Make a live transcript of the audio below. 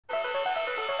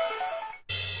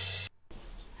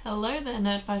Hello there,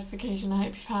 Nerdfighterfication. I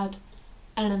hope you've had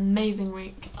an amazing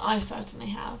week. I certainly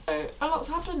have. So, a lot's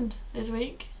happened this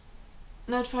week.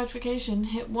 Nerdfighterfication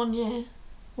hit 1 year.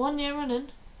 1 year running.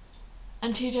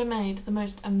 And TJ made the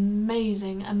most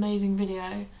amazing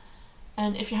video.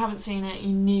 And if you haven't seen it,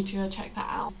 you need to go check that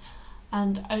out.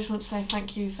 And I just want to say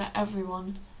thank you for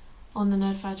everyone on the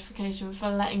Nerdfighterfication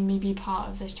for letting me be part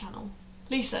of this channel.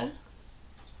 Lisa,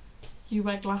 you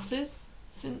wear glasses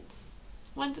since...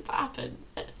 when did that happen?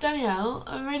 Danielle,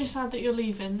 I'm really sad that you're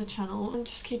leaving the channel and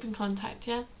just keep in contact,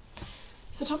 yeah?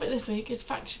 So the topic this week is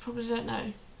facts you probably don't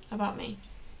know about me.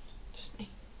 Just me.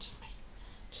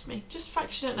 Just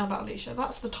facts you don't know about Alysha.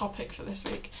 That's the topic for this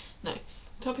week. No,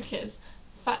 the topic is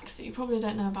facts that you probably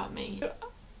don't know about me.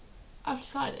 I've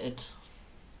decided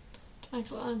to make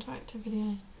a little interactive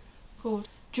video called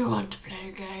 "Do you want to play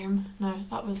a game?" No,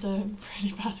 that was a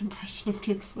really bad impression of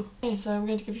Jigsaw. Okay, so I'm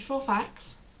going to give you 4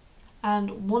 facts.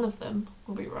 And one of them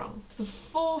will be wrong. The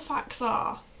 4 facts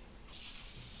are: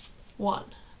 1.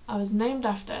 I was named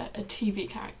after a TV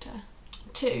character.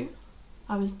 2.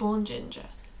 I was born ginger.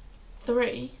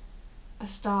 3. I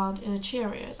starred in a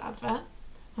Cheerios advert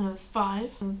when I was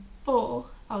 5. And 4.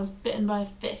 I was bitten by a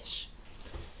fish.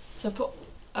 So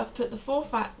I've put the 4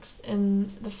 facts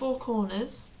in the 4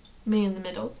 corners, me in the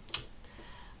middle.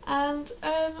 And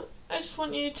I just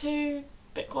want you to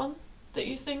pick one that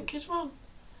you think is wrong.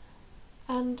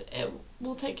 And it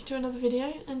will take you to another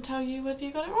video and tell you whether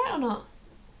you got it right or not.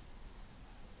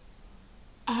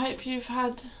 I hope you've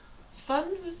had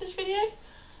fun with this video.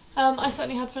 I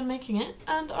certainly had fun making it,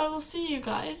 and I will see you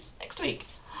guys next week.